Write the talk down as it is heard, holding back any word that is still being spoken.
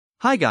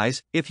Hi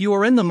guys, if you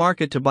are in the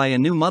market to buy a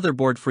new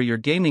motherboard for your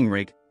gaming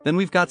rig, then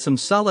we've got some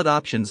solid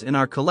options in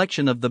our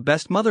collection of the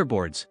best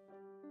motherboards.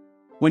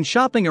 When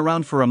shopping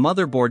around for a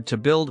motherboard to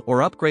build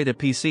or upgrade a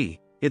PC,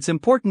 it's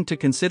important to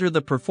consider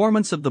the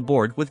performance of the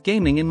board with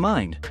gaming in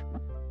mind.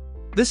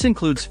 This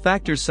includes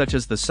factors such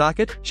as the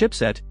socket,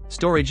 chipset,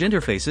 storage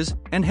interfaces,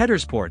 and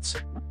headers ports.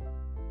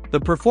 The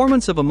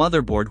performance of a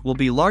motherboard will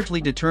be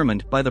largely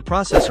determined by the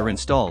processor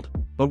installed,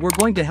 but we're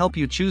going to help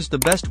you choose the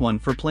best one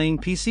for playing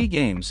PC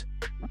games.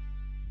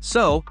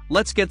 So,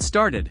 let's get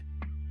started.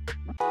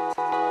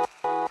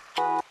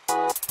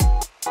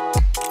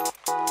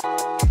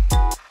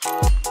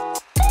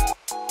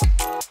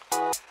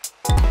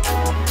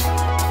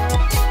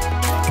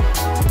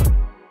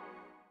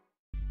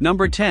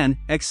 Number 10,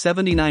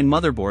 X79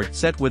 motherboard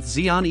set with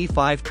Xeon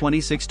E5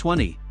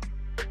 2620.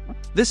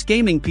 This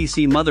gaming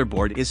PC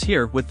motherboard is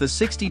here with the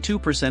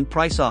 62%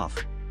 price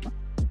off.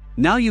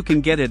 Now you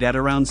can get it at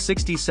around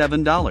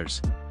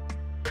 $67.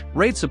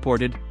 RAID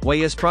supported,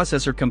 ASUS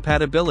processor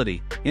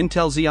compatibility,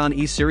 Intel Xeon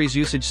E series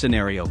usage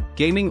scenario,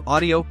 gaming,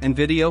 audio and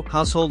video,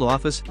 household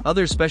office,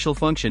 other special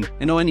function,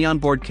 and ONDA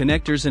onboard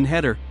connectors and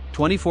header,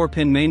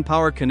 24-pin main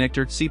power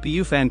connector,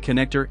 CPU fan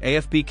connector,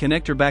 AFP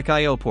connector back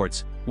I/O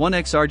ports,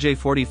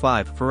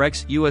 1XRJ45 for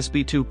X,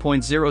 USB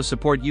 2.0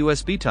 support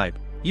USB type,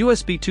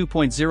 USB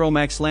 2.0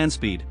 max LAN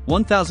speed,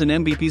 1000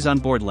 Mbps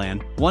onboard LAN,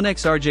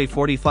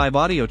 1XRJ45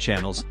 audio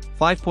channels,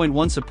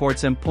 5.1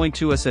 supports M.2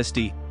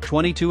 SSD,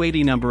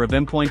 2280 number of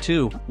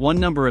M.2, 1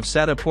 number of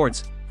SATA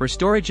ports, for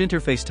storage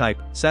interface type,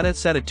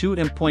 SATA 2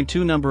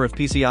 M.2 number of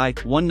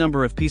PCI, 1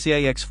 number of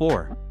PCI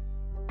X4.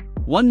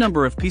 1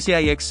 number of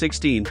PCI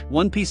X16,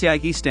 1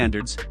 PCIe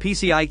standards,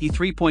 PCIe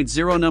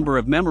 3.0 number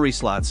of memory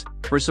slots,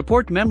 for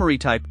support memory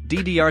type,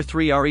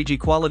 DDR3 REG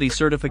quality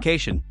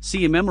certification,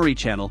 CE memory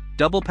channel,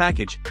 double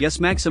package, yes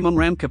maximum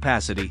RAM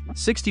capacity,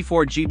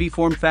 64 GB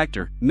form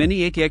factor,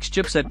 Mini-ATX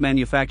chipset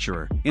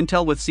manufacturer,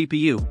 Intel with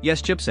CPU,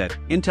 yes chipset,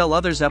 Intel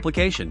others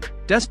application,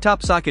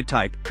 desktop socket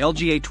type,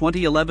 LGA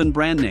 2011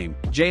 brand name,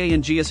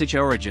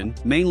 JA&GSH origin,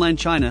 mainland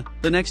China.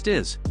 The next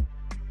is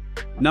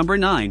Number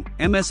 9,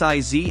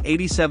 MSI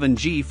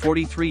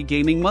Z87G43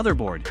 Gaming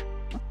Motherboard.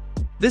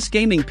 This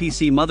gaming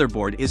PC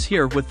motherboard is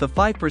here with the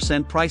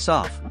 5% price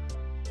off.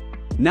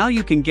 Now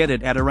you can get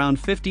it at around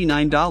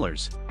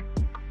 $59.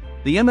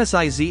 The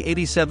MSI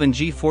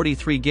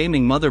Z87G43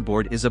 gaming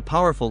motherboard is a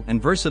powerful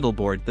and versatile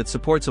board that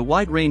supports a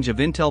wide range of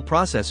Intel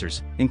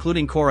processors,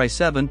 including Core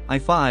i7,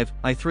 i5,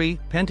 i3,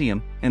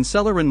 Pentium, and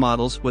Celeron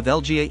models with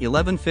LGA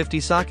 1150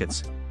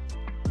 sockets.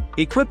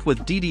 Equipped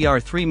with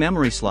DDR3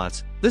 memory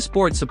slots, this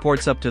board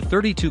supports up to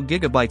 32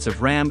 GB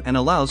of RAM and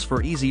allows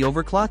for easy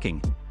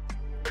overclocking.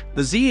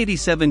 The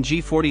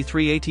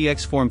Z87G43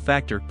 ATX form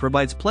factor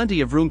provides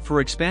plenty of room for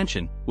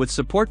expansion, with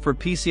support for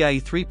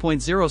PCIe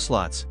 3.0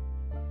 slots.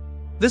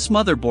 This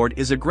motherboard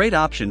is a great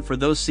option for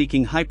those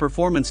seeking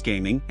high-performance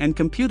gaming and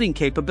computing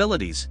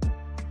capabilities.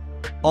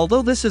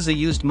 Although this is a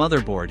used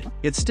motherboard,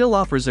 it still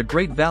offers a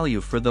great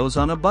value for those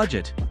on a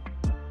budget.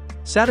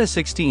 SATA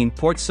 16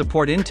 ports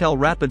support Intel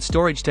Rapid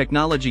Storage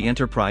Technology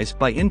Enterprise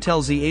by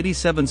Intel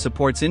Z87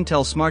 supports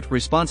Intel Smart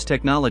Response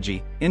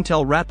Technology,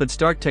 Intel Rapid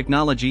Start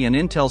Technology and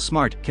Intel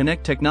Smart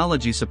Connect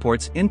Technology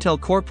supports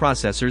Intel Core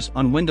processors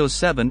on Windows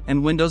 7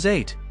 and Windows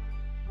 8.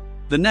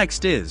 The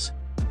next is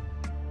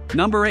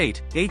Number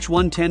 8,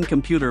 H110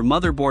 Computer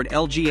Motherboard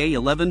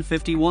LGA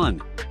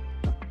 1151.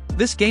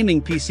 This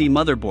gaming PC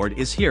motherboard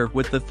is here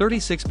with the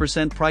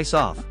 36% price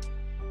off.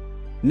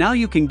 Now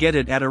you can get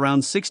it at around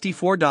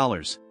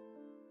 $64.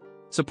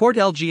 Support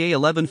LGA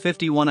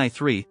 1151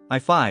 i3,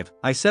 i5,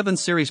 i7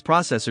 series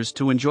processors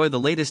to enjoy the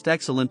latest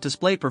excellent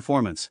display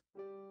performance.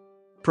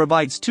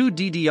 Provides 2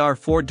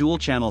 DDR4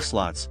 dual-channel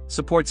slots,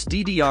 supports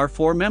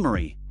DDR4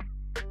 memory.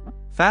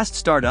 Fast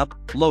startup,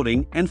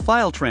 loading, and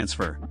file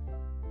transfer.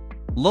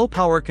 Low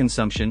power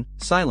consumption,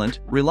 silent,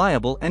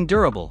 reliable and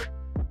durable.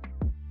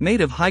 Made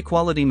of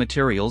high-quality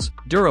materials,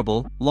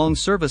 durable, long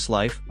service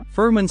life,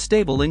 firm and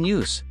stable in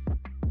use.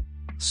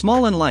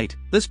 Small and light,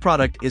 this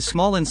product is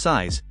small in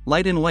size,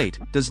 light in weight,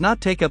 does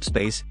not take up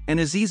space, and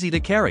is easy to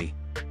carry.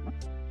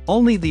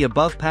 Only the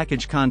above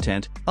package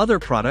content, other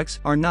products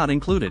are not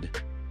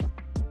included.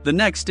 The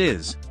next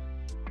is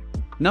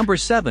Number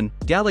 7,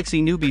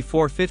 Galaxy Newbie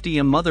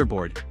 450M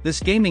Motherboard.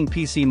 This gaming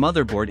PC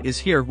motherboard is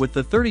here with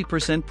the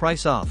 30%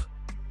 price off.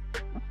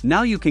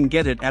 Now you can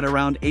get it at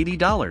around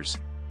 $80.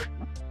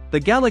 The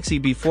Galaxy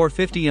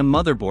B450M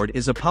motherboard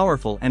is a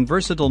powerful and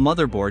versatile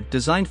motherboard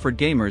designed for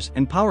gamers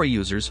and power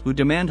users who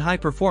demand high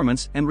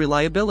performance and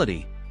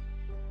reliability.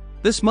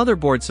 This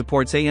motherboard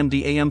supports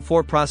AMD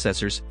AM4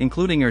 processors,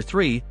 including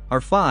R3,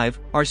 R5,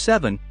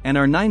 R7, and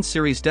R9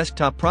 series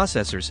desktop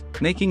processors,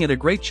 making it a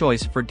great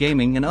choice for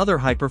gaming and other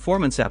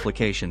high-performance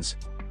applications.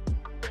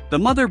 The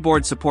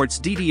motherboard supports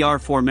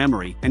DDR4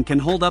 memory and can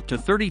hold up to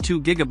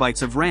 32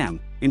 GB of RAM,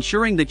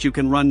 ensuring that you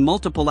can run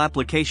multiple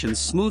applications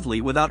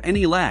smoothly without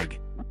any lag.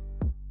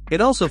 It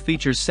also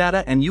features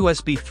SATA and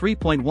USB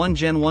 3.1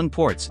 Gen 1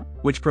 ports,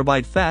 which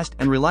provide fast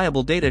and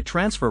reliable data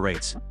transfer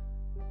rates.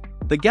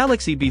 The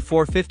Galaxy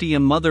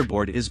B450M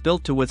motherboard is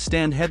built to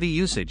withstand heavy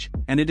usage,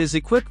 and it is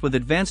equipped with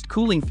advanced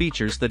cooling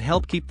features that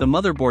help keep the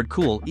motherboard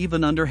cool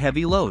even under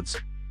heavy loads.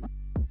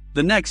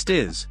 The next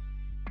is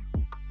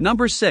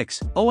Number 6,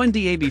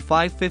 ONDA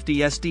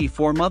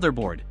B550SD4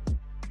 motherboard.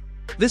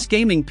 This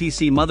gaming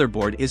PC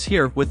motherboard is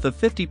here with the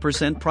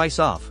 50% price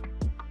off.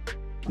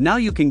 Now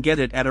you can get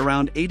it at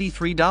around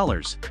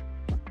 $83.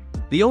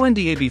 The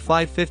ONDA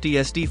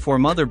B550SD4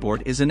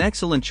 motherboard is an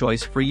excellent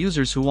choice for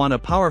users who want a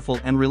powerful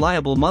and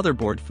reliable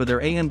motherboard for their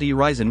AMD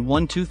Ryzen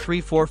 1 2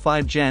 3 4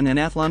 5 Gen and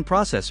Athlon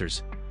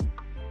processors.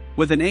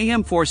 With an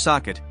AM4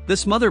 socket,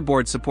 this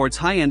motherboard supports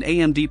high-end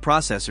AMD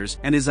processors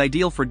and is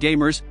ideal for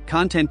gamers,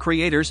 content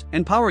creators,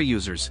 and power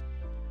users.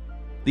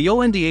 The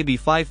ONDA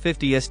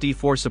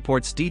B550SD4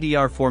 supports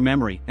DDR4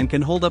 memory and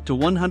can hold up to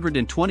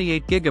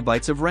 128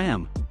 GB of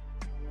RAM.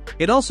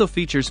 It also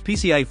features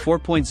PCIe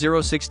 4.0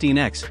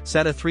 16x,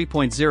 SATA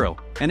 3.0,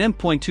 and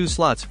M.2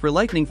 slots for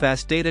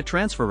lightning-fast data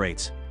transfer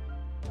rates.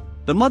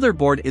 The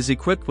motherboard is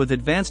equipped with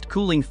advanced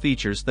cooling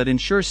features that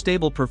ensure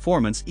stable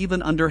performance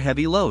even under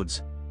heavy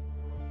loads.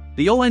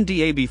 The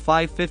ONDA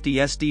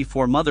B550SD4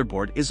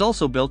 motherboard is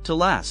also built to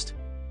last.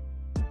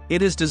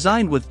 It is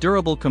designed with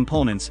durable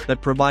components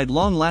that provide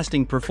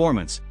long-lasting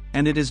performance,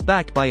 and it is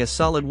backed by a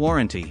solid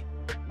warranty.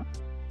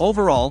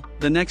 Overall,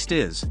 the next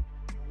is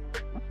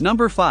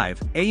Number 5,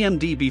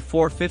 AMD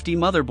B450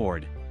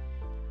 motherboard.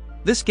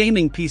 This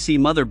gaming PC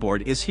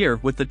motherboard is here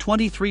with the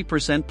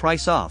 23%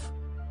 price off.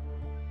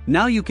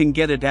 Now you can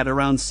get it at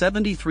around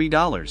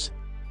 $73.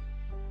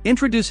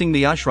 Introducing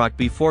the ASRock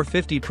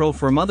B450 Pro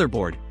 4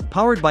 motherboard,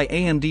 powered by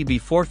AMD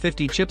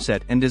B450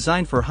 chipset and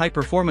designed for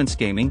high-performance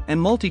gaming and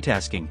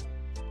multitasking.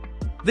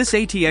 This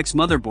ATX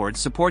motherboard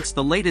supports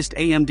the latest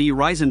AMD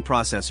Ryzen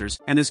processors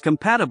and is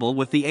compatible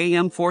with the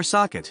AM4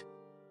 socket.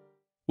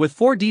 With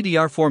 4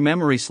 DDR4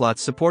 memory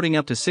slots supporting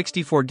up to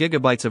 64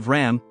 GB of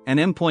RAM, and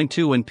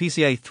M.2 and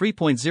PCIe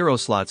 3.0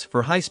 slots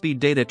for high-speed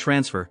data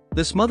transfer,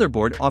 this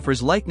motherboard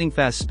offers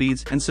lightning-fast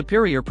speeds and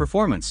superior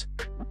performance.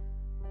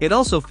 It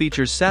also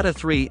features SATA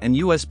 3 and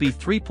USB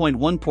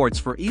 3.1 ports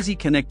for easy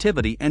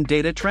connectivity and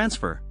data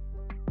transfer.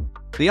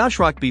 The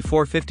ASRock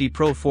B450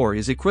 Pro 4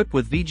 is equipped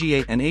with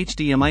VGA and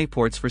HDMI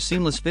ports for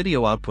seamless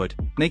video output,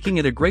 making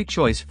it a great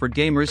choice for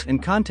gamers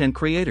and content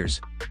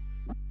creators.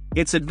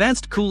 Its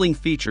advanced cooling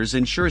features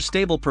ensure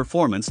stable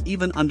performance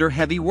even under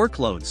heavy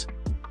workloads.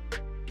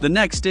 The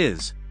next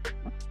is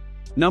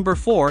Number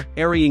 4,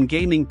 ERYING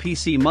Gaming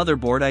PC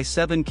Motherboard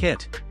i7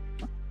 Kit.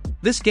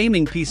 This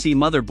gaming PC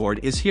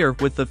motherboard is here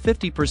with the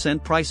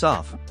 50% price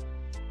off.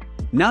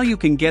 Now you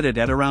can get it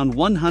at around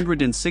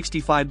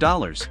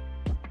 $165.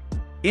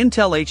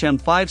 Intel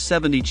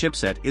HM570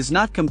 chipset is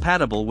not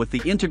compatible with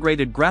the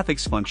integrated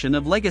graphics function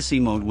of Legacy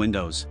Mode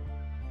Windows.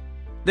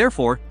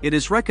 Therefore, it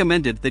is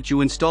recommended that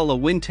you install a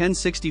Win10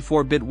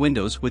 64-bit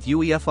Windows with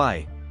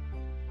UEFI.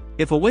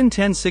 If a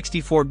Win10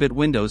 64-bit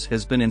Windows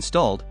has been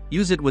installed,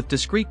 use it with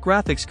discrete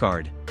graphics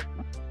card.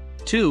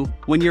 2.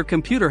 When your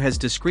computer has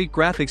discrete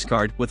graphics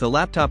card with a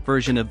laptop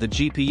version of the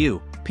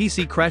GPU,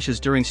 PC crashes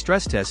during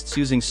stress tests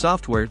using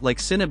software like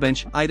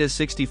Cinebench,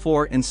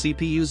 IDA64 and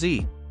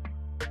CPU-Z.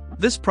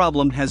 This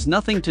problem has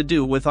nothing to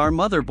do with our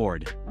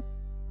motherboard.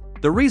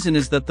 The reason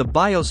is that the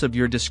BIOS of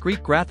your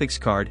discrete graphics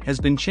card has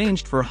been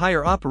changed for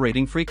higher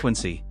operating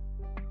frequency.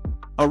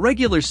 A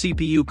regular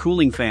CPU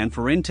cooling fan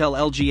for Intel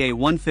LGA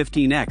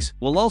 115X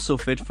will also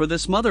fit for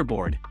this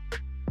motherboard.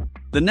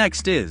 The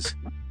next is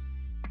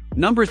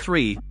Number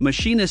 3,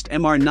 MACHINIST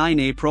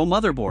MR9A Pro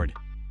motherboard.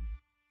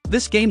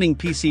 This gaming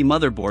PC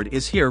motherboard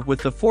is here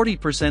with the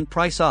 40%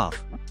 price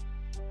off.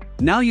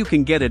 Now you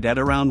can get it at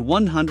around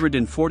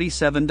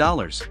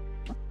 $147.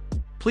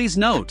 Please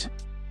note,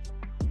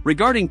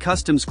 regarding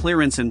customs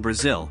clearance in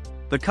Brazil,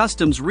 the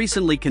customs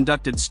recently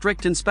conducted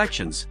strict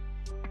inspections.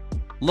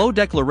 Low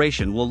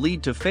declaration will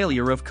lead to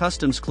failure of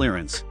customs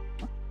clearance.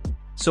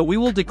 So we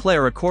will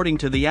declare according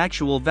to the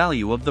actual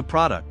value of the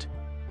product.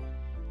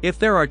 If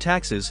there are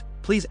taxes,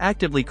 please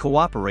actively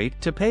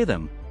cooperate to pay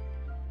them.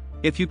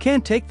 If you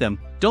can't take them,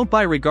 don't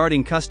buy.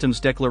 Regarding customs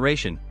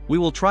declaration, we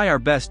will try our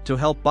best to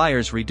help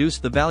buyers reduce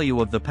the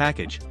value of the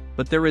package,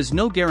 but there is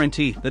no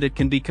guarantee that it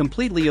can be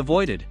completely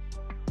avoided.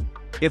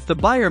 If the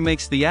buyer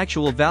makes the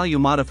actual value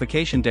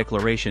modification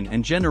declaration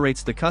and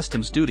generates the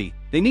customs duty,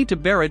 they need to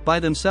bear it by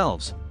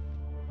themselves.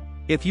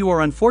 If you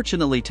are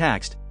unfortunately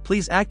taxed,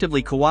 please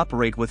actively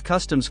cooperate with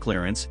customs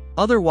clearance,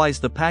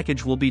 otherwise the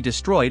package will be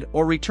destroyed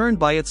or returned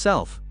by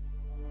itself.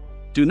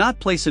 Do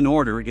not place an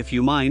order if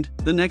you mind.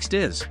 The next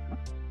is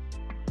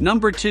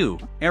Number 2,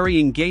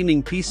 ERYING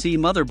Gaming PC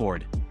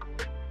Motherboard.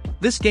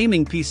 This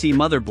gaming PC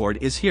motherboard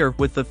is here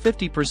with the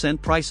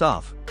 50% price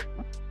off.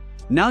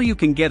 Now you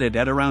can get it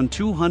at around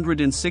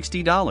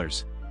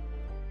 $260.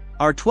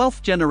 Our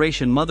 12th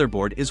generation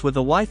motherboard is with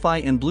a Wi-Fi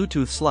and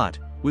Bluetooth slot.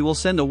 We will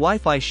send a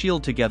Wi-Fi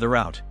shield together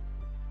out.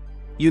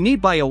 You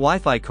need buy a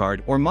Wi-Fi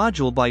card or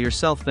module by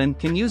yourself, then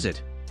can use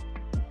it.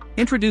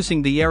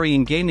 Introducing the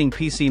ERYING Gaming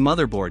PC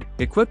motherboard,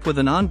 equipped with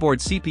an onboard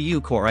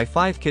CPU Core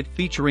i5 kit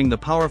featuring the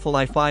powerful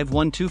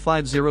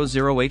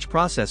i5-12500H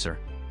processor.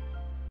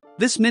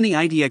 This mini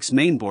IDX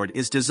mainboard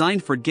is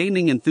designed for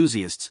gaming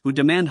enthusiasts who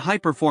demand high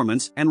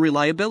performance and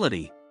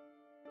reliability.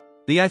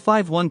 The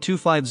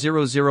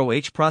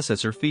i5-12500H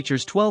processor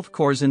features 12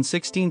 cores and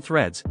 16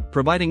 threads,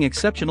 providing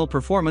exceptional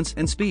performance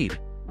and speed.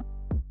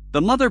 The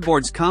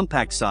motherboard's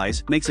compact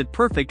size makes it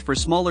perfect for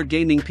smaller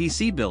gaming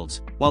PC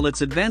builds, while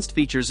its advanced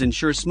features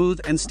ensure smooth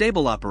and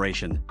stable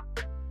operation.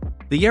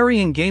 The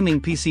ERYING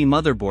Gaming PC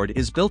Motherboard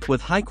is built with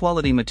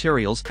high-quality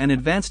materials and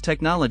advanced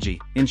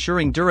technology,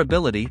 ensuring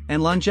durability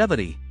and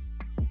longevity.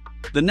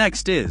 The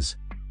next is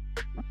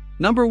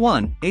Number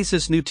 1,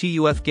 ASUS new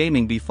TUF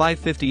Gaming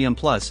B550M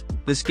Plus.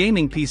 This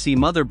gaming PC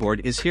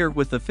motherboard is here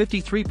with the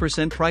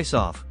 53% price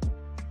off.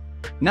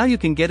 Now you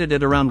can get it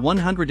at around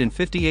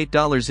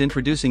 $158.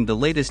 Introducing the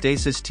latest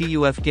ASUS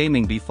TUF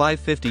Gaming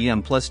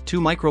B550M Plus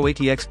 2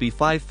 Micro-ATX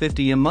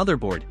B550M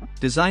motherboard,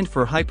 designed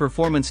for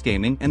high-performance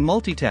gaming and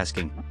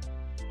multitasking.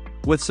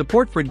 With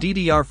support for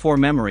DDR4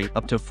 memory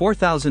up to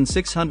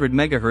 4600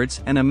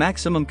 MHz and a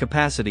maximum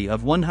capacity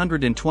of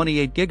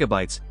 128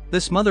 GB,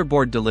 this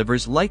motherboard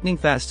delivers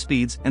lightning-fast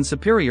speeds and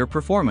superior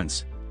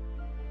performance.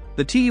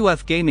 The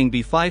TUF Gaming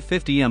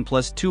B550M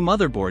Plus 2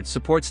 motherboard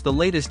supports the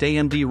latest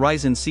AMD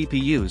Ryzen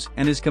CPUs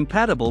and is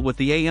compatible with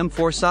the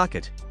AM4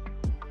 socket.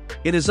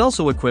 It is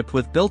also equipped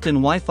with built-in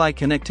Wi-Fi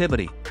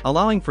connectivity,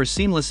 allowing for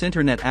seamless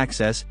internet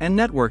access and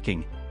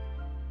networking.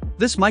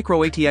 This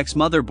Micro-ATX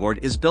motherboard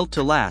is built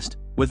to last,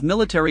 with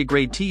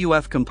military-grade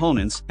TUF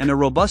components and a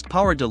robust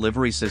power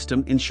delivery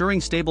system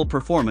ensuring stable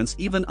performance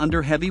even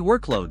under heavy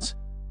workloads.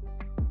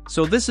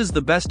 So this is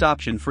the best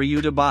option for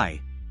you to buy.